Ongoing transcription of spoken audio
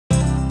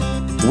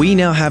We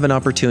now have an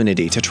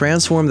opportunity to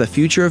transform the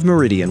future of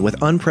Meridian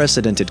with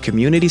unprecedented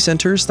community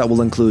centers that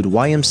will include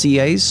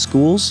YMCAs,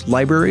 schools,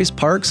 libraries,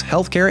 parks,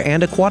 healthcare,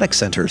 and aquatic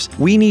centers.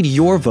 We need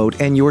your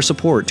vote and your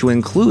support to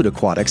include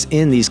aquatics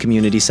in these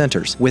community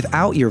centers.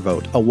 Without your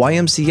vote, a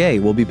YMCA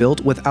will be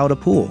built without a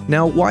pool.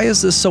 Now, why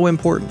is this so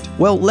important?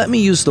 Well, let me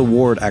use the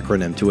WARD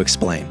acronym to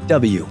explain.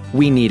 W,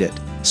 we need it.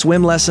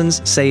 Swim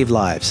lessons save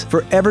lives.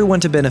 For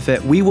everyone to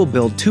benefit, we will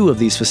build 2 of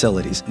these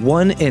facilities,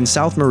 one in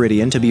South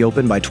Meridian to be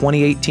open by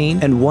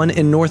 2018 and one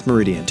in North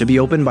Meridian to be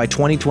open by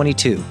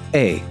 2022.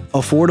 A,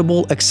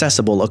 affordable,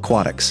 accessible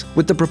aquatics.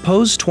 With the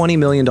proposed $20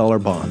 million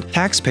bond,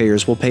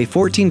 taxpayers will pay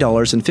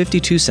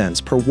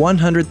 $14.52 per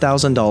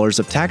 $100,000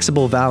 of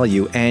taxable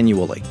value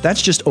annually.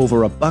 That's just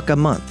over $1 a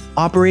month.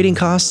 Operating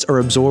costs are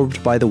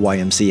absorbed by the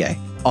YMCA.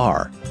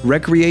 R,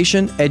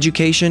 recreation,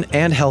 education,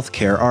 and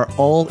healthcare are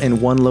all in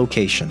one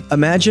location.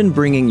 Imagine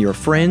bringing your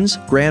friends,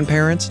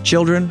 grandparents,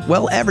 children,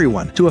 well,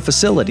 everyone, to a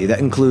facility that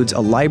includes a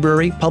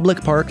library,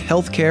 public park,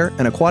 healthcare,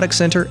 an aquatic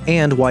center,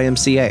 and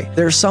YMCA.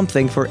 There's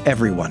something for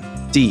everyone.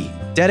 D,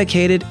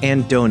 dedicated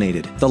and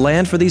donated. The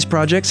land for these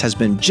projects has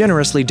been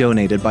generously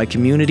donated by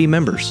community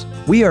members.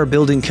 We are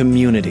building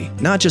community,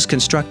 not just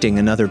constructing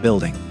another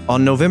building.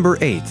 On November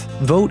 8th,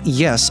 vote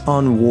yes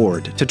on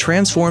WARD to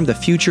transform the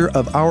future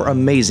of our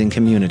amazing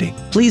community.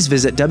 Please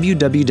visit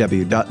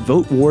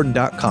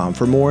www.voteward.com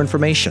for more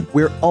information.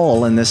 We're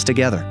all in this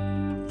together.